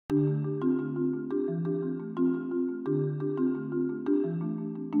G'day,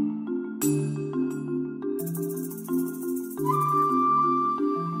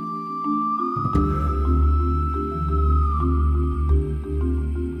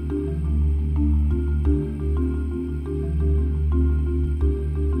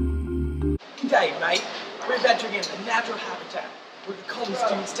 mate. We're venturing into the natural habitat where the college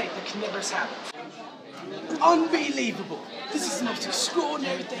students take their carnivorous habits. Unbelievable! This is the most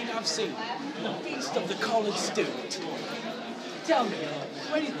extraordinary thing I've seen. The feast of the college student. Tell me,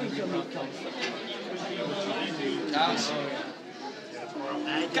 where do you think your meat comes from? Cows.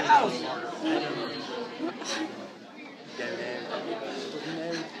 Cows!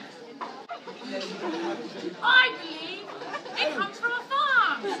 I believe it comes from a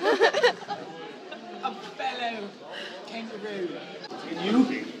farm. A fellow kangaroo. And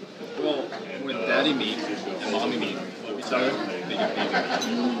you? Well, with daddy meat and mommy meat, we started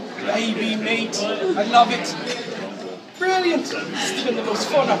Baby meat. I love it. Brilliant. It's been the most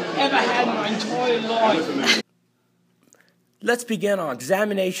fun I've ever had in my entire life. Let's begin our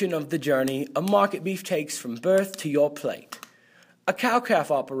examination of the journey a market beef takes from birth to your plate. A cow-calf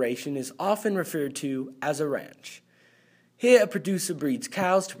operation is often referred to as a ranch. Here, a producer breeds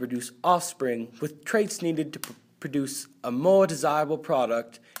cows to produce offspring with traits needed to produce a more desirable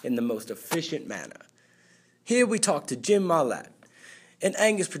product in the most efficient manner. Here we talk to Jim Marlatt, an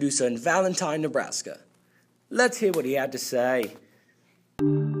Angus producer in Valentine, Nebraska. Let's hear what he had to say.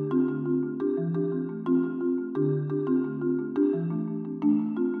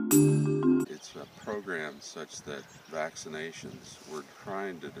 It's a program such that vaccinations, we're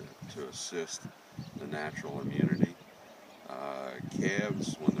trying to assist the natural immunity.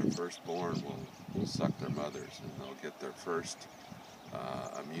 Calves, when they're first born, will suck their mothers, and they'll get their first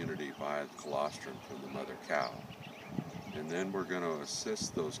immunity via colostrum from the mother cow. And then we're going to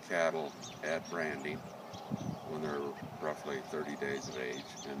assist those cattle at branding when they're roughly 30 days of age,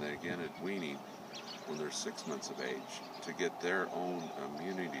 and then again at weaning when they're 6 months of age, to get their own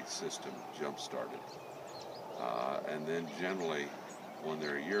immunity system jump-started. And then generally, when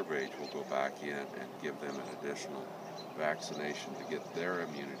they're a year of age, we'll go back in and give them an additional vaccination to get their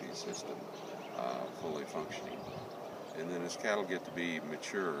immunity system fully functioning. And then as cattle get to be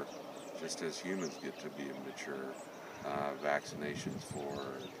mature, just as humans get to be mature, vaccinations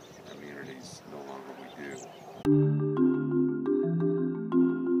for immunities no longer we do.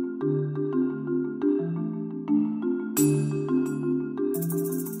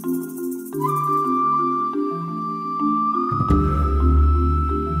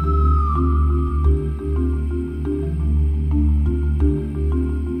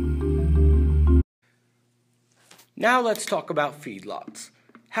 Now let's talk about feedlots.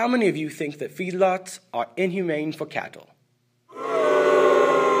 How many of you think that feedlots are inhumane for cattle?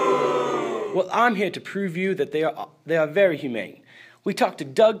 Well, I'm here to prove you that they are very humane. We talked to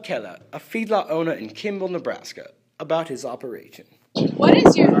Doug Keller, a feedlot owner in Kimball, Nebraska, about his operation. What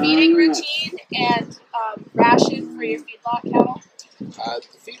is your feeding routine and ration for your feedlot cattle?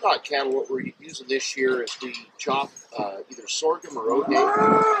 The feedlot cattle, what we're using this year is we chop either sorghum or oat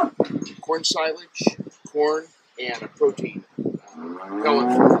hay, corn silage, corn, and a protein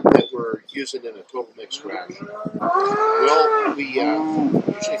pellet form that we're using in a total mixed ration. Well, we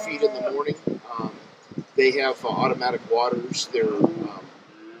usually feed in the morning. They have automatic waters. They're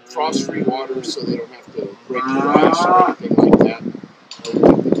frost-free waters, so they don't have to break the ice or anything like that. We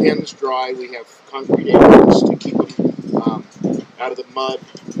keep the pens dry. We have concrete aprons to keep them out of the mud.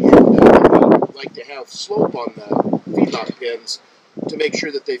 And we like to have slope on the feedlot pens to make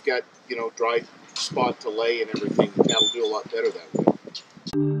sure that they've got, dry spot to lay and everything. The cattle do a lot better that way.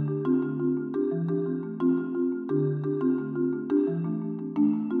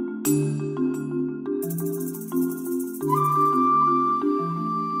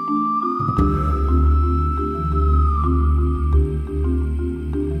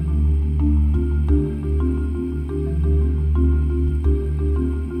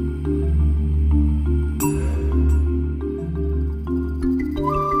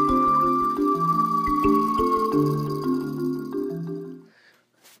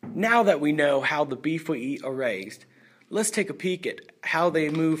 Now that we know how the beef we eat are raised, let's take a peek at how they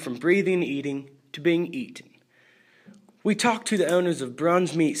move from breathing and eating to being eaten. We talked to the owners of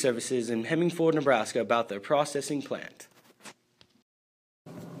Bruns Meat Services in Hemingford, Nebraska about their processing plant.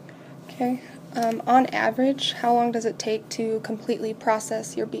 Okay, on average, how long does it take to completely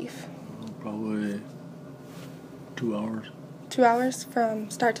process your beef? Probably 2 hours. 2 hours from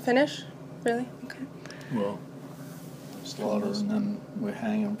start to finish? Really? Okay. Well, slaughter, and then we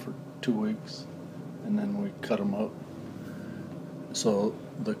hang them for 2 weeks, and then we cut them up. So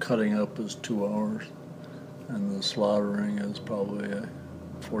the cutting up is 2 hours, and the slaughtering is probably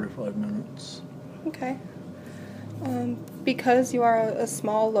 45 minutes. Okay. Because you are a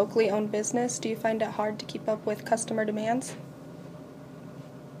small, locally owned business, do you find it hard to keep up with customer demands?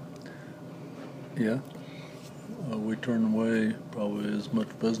 Yeah. We turn away probably as much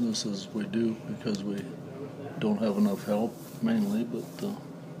business as we do because we don't have enough help, mainly, but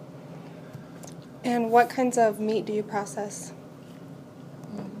And what kinds of meat do you process?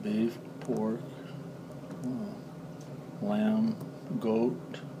 beef, pork, lamb,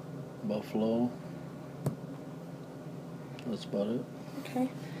 goat, buffalo. That's about it. Okay.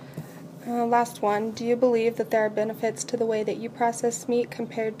 Last one. Do you believe that there are benefits to the way that you process meat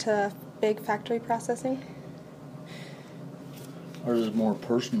compared to big factory processing? Ours is more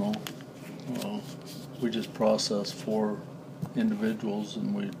personal. We just process for individuals,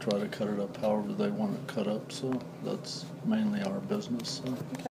 and we try to cut it up however they want it cut up, so that's mainly our business. So.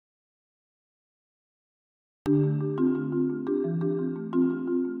 Okay.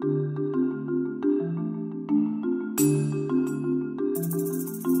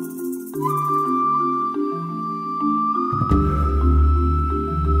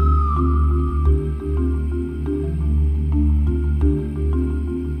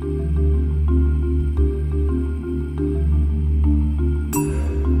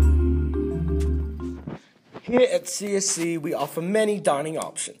 Here at CSC, we offer many dining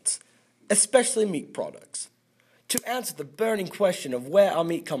options, especially meat products. To answer the burning question of where our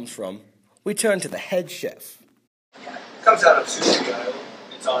meat comes from, we turn to the head chef. It comes out of Sushi Isle.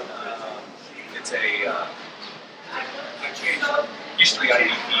 It's on, it's a, used to be IDP,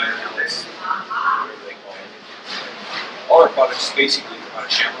 now it's whatever they call it. All our products basically come out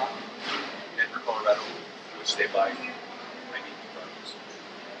of Shamrock, Denver, Colorado, which they buy IDP products.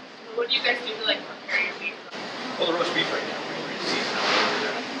 What do you guys do to like prepare your meat? Well, the roast beef right now, we're seasoning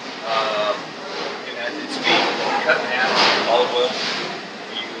and it's beef cut in half, olive oil.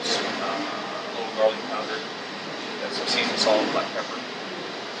 We use a little garlic powder, some seasoned salt, black pepper.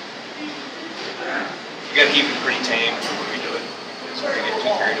 You gotta keep it pretty tame when we do it, because we're gonna get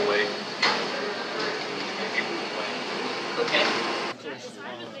too carried away. Okay.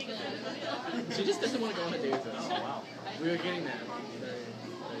 She just doesn't want to go on a date with us. Oh, wow. We were getting that.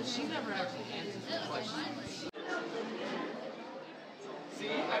 She's never actually answered the question.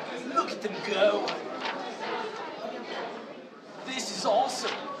 Look at them go! This is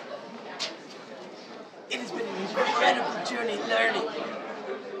awesome! It has been an incredible journey learning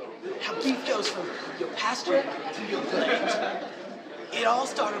how beef goes from your pasture to your plate. It all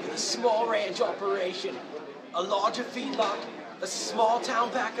started with a small ranch operation, a larger feedlot, a small town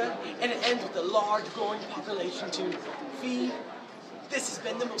packer, and it ends with a large growing population to feed. This has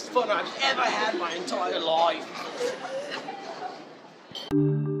been the most fun I've ever had my entire life.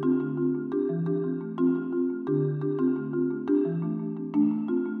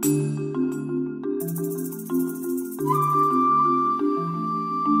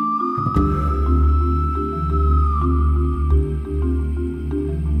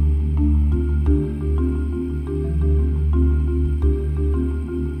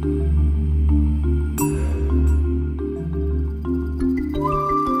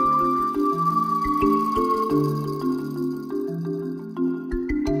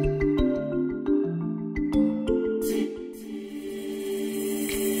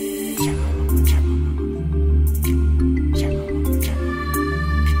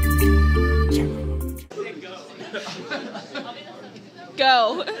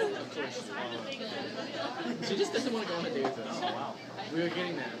 Go. She just doesn't want to go on a date with us. Oh, wow. We were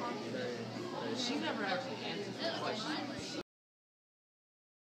getting that. She's never actually answered the question.